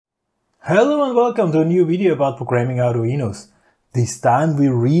Hello and welcome to a new video about programming Arduinos. This time we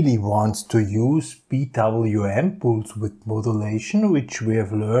really want to use PWM pulse width modulation, which we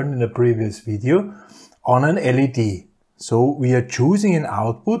have learned in a previous video, on an LED. So we are choosing an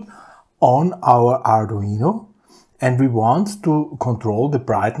output on our Arduino and we want to control the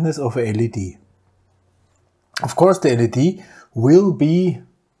brightness of a LED. Of course, the LED will be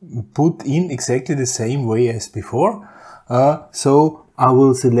put in exactly the same way as before. So I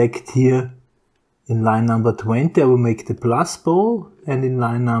will select here in line number 20, I will make the plus pole, and in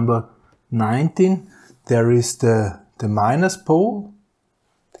line number 19 there is the minus pole,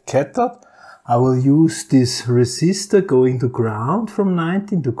 the cathode. I will use this resistor going to ground from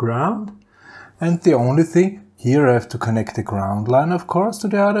 19 to ground, and the only thing here I have to connect the ground line, of course, to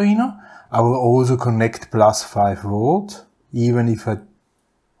the Arduino. I will also connect plus 5 volt, even if I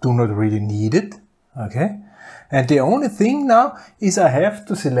do not really need it. Okay. And the only thing now is I have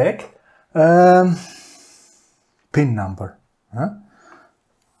to select pin number.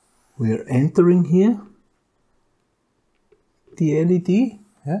 We are entering here the LED.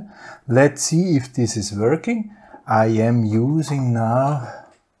 Let's see if this is working. I am using now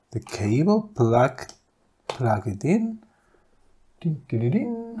the cable, plug it in.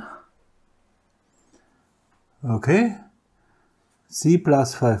 Okay. C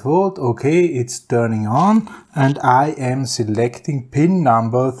plus 5 volt, okay, it's turning on, and I am selecting pin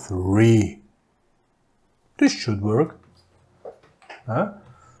number 3. This should work.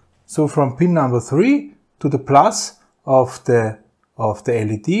 So from pin number 3 to the plus of the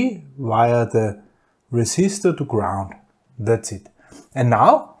LED via the resistor to ground. That's it. And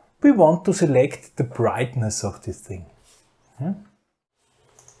now we want to select the brightness of this thing.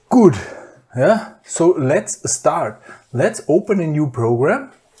 Good. So let's start. Let's open a new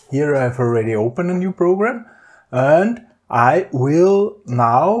program. Here I have already opened a new program, and I will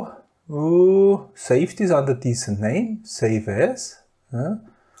now save this under decent name, save as,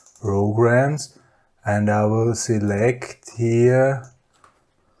 programs, and I will select here,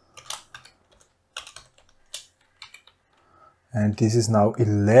 and this is now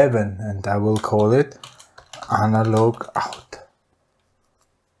 11, and I will call it analogOut.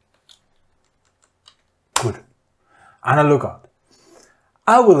 Good. analogOut.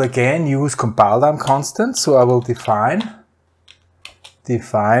 I will again use compile time constant, so I will define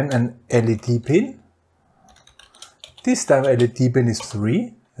an LED pin. This time LED pin is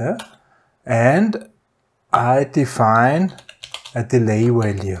 3, and I define a delay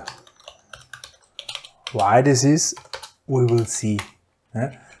value. Why this is, we will see.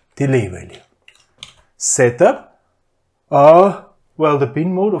 Delay value. Setup. Well, the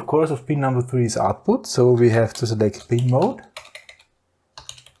pin mode, of course, of pin number 3 is output, so we have to select pin mode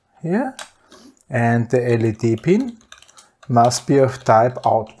here, and the LED pin must be of type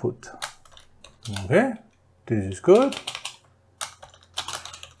output. Okay, this is good.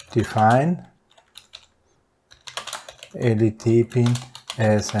 Define LED pin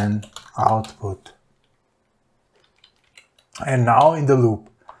as an output. And now in the loop,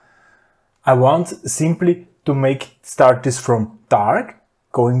 I want simply to start this from dark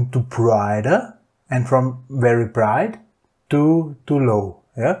going to brighter, and from very bright to low.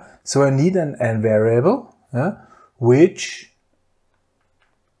 So I need a variable which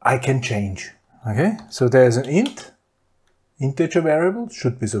I can change. Okay, so there's an integer variable,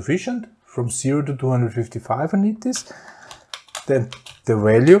 should be sufficient. From 0 to 255 I need this. Then the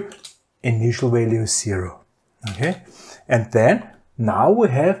value, initial value is 0. Okay, and then now we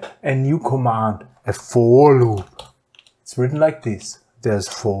have a new command, a for loop. It's written like this. There's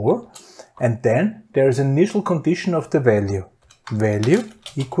for, and then there's an initial condition of the value. Value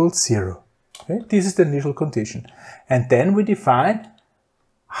equals 0. Okay? This is the initial condition. And then we define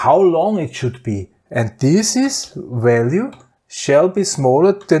how long it should be. And this is value shall be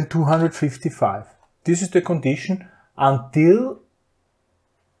smaller than 255. This is the condition until,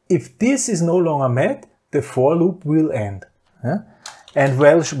 if this is no longer met, the for loop will end. And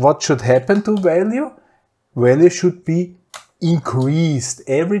well, what should happen to value? Value should be increased.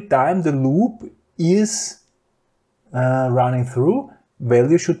 Every time the loop is running through,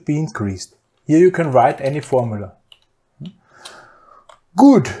 value should be increased. Here you can write any formula.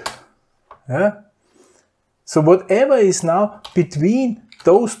 Good. So whatever is now between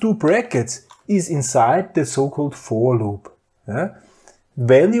those two brackets is inside the so-called for loop.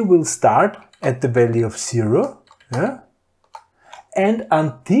 Value will start at the value of 0. And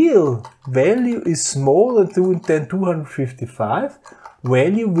until value is smaller than 255,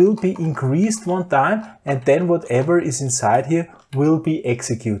 value will be increased one time, and then whatever is inside here will be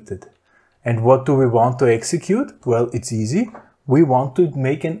executed. And what do we want to execute? Well, it's easy. we want to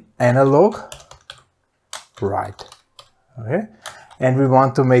make an analog write. Okay, and we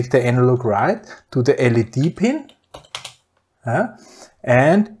want to make the analog write to the LED pin,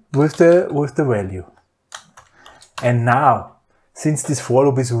 and with the value. And now, since this for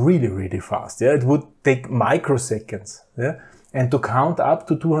loop is really fast, it would take microseconds, and to count up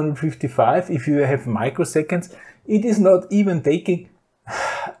to 255, if you have microseconds, it is not even taking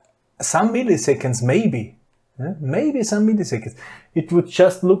some milliseconds, maybe some milliseconds. It would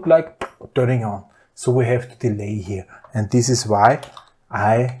just look like turning on. So we have to delay here, and this is why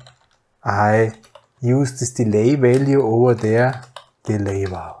I use this delay value over there, delay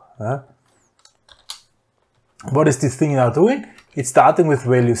val. What is this thing now doing? It's starting with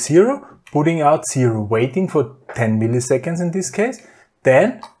value 0, putting out 0, waiting for 10 milliseconds in this case,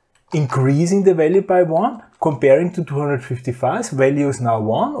 then increasing the value by 1, comparing to 255, value is now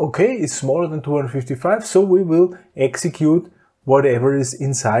 1, okay, it's smaller than 255, so we will execute whatever is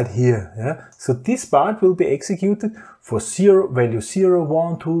inside here. So this part will be executed for 0, value 0,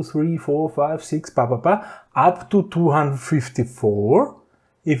 1, 2, 3, 4, 5, 6, up to 254.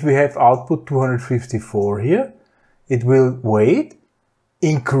 If we have output 254 here, it will wait,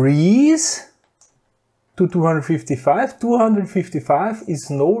 increase to 255. 255 is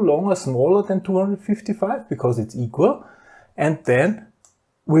no longer smaller than 255 because it's equal, and then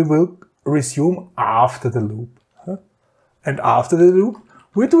we will resume after the loop. And after the loop,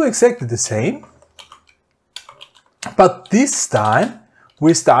 we do exactly the same, but this time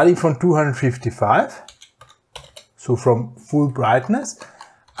we're starting from 255, so from full brightness,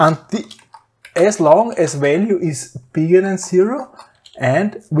 and as long as value is bigger than 0,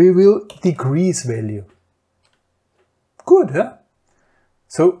 and we will decrease value. Good, huh?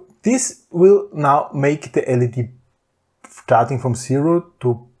 So this will now make the LED starting from 0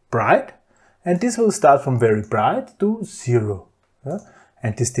 to bright, and this will start from very bright to 0.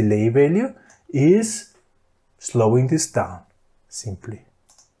 And this delay value is slowing this down, simply.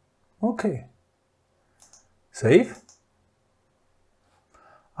 Okay. Save.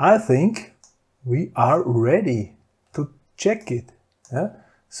 I think we are ready to check it.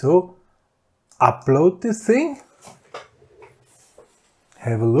 So upload this thing,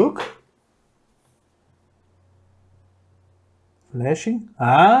 have a look. Flashing.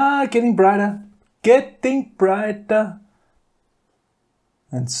 Getting brighter. Getting brighter.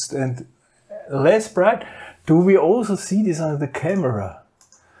 And less bright. Do we also see this on the camera?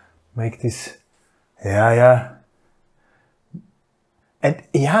 Make this. Yeah. And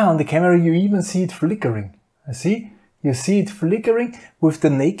yeah, on the camera you even see it flickering. See? You see it flickering. With the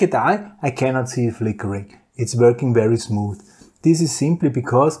naked eye, I cannot see it flickering. It's working very smooth. This is simply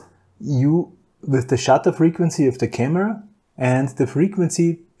because you, with the shutter frequency of the camera, and the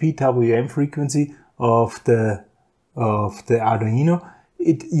frequency, PWM frequency of the Arduino,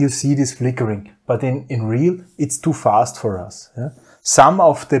 you see this flickering. But in real, it's too fast for us. Some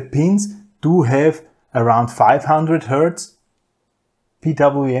of the pins do have around 500 Hertz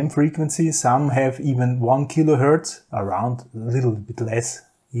PWM frequency. Some have even 1 kilohertz, around a little bit less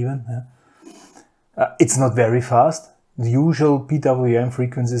even. It's not very fast. The usual PWM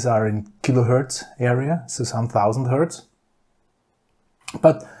frequencies are in kilohertz area, so some 1000 Hertz.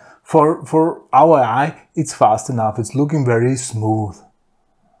 But for our eye, it's fast enough. It's looking very smooth.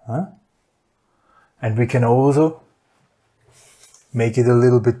 And we can also make it a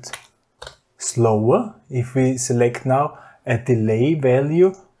little bit slower. If we select now a delay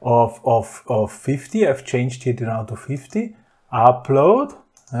value of 50, I've changed it now to 50, upload.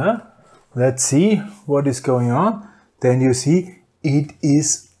 Let's see what is going on. Then you see it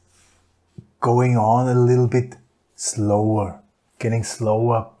is going on a little bit slower. Getting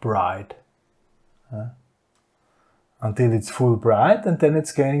slower bright until it's full bright, and then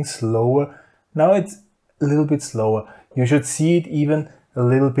it's getting slower. Now it's a little bit slower. You should see it even a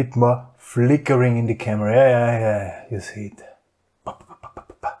little bit more flickering in the camera. Yeah, you see it.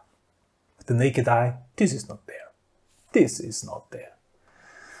 With the naked eye, this is not there. This is not there.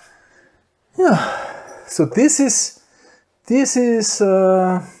 Yeah. So this is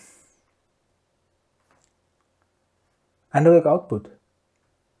analog output.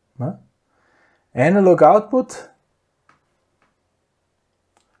 Analog output.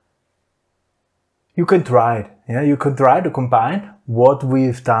 You can try it. You can try to combine what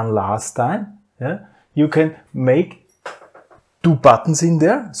we've done last time. You can make 2 buttons in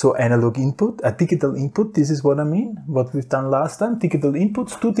there. So analog input, a digital input. This is what I mean. What we've done last time. Digital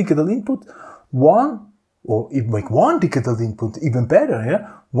inputs, 2 digital input, 1. Or you make 1 digital input, even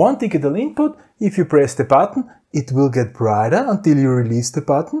better. 1 digital input. If you press the button, it will get brighter until you release the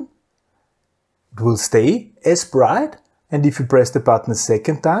button. It will stay as bright, and if you press the button a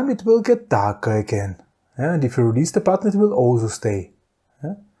second time, it will get darker again. And if you release the button, it will also stay.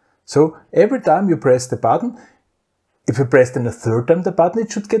 So every time you press the button, if you press then a third time the button,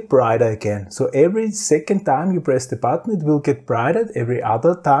 it should get brighter again. So every second time you press the button, it will get brighter. Every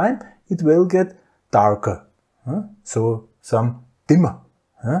other time, it will get darker. So some dimmer,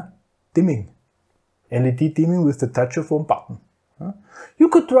 dimming, LED dimming with the touch of one button. You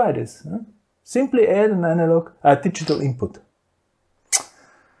could try this. Simply add a digital input.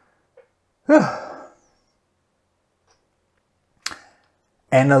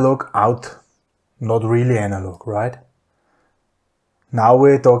 Analog out, not really analog, right? Now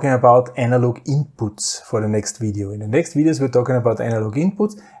we're talking about analog inputs for the next video. In the next videos we're talking about analog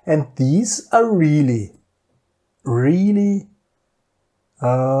inputs, and these are really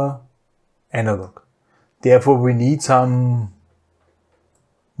analog. Therefore we need some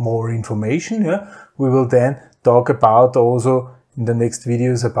more information. We will then talk about also in the next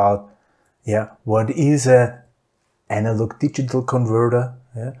videos about what is a analog digital converter,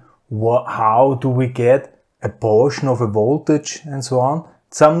 how do we get a portion of a voltage and so on.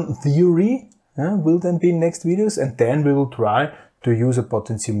 Some theory will then be in next videos, and then we will try to use a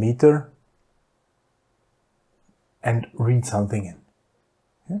potentiometer and read something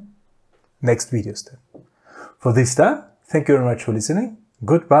in. Next videos then. For this time, thank you very much for listening.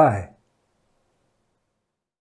 Goodbye.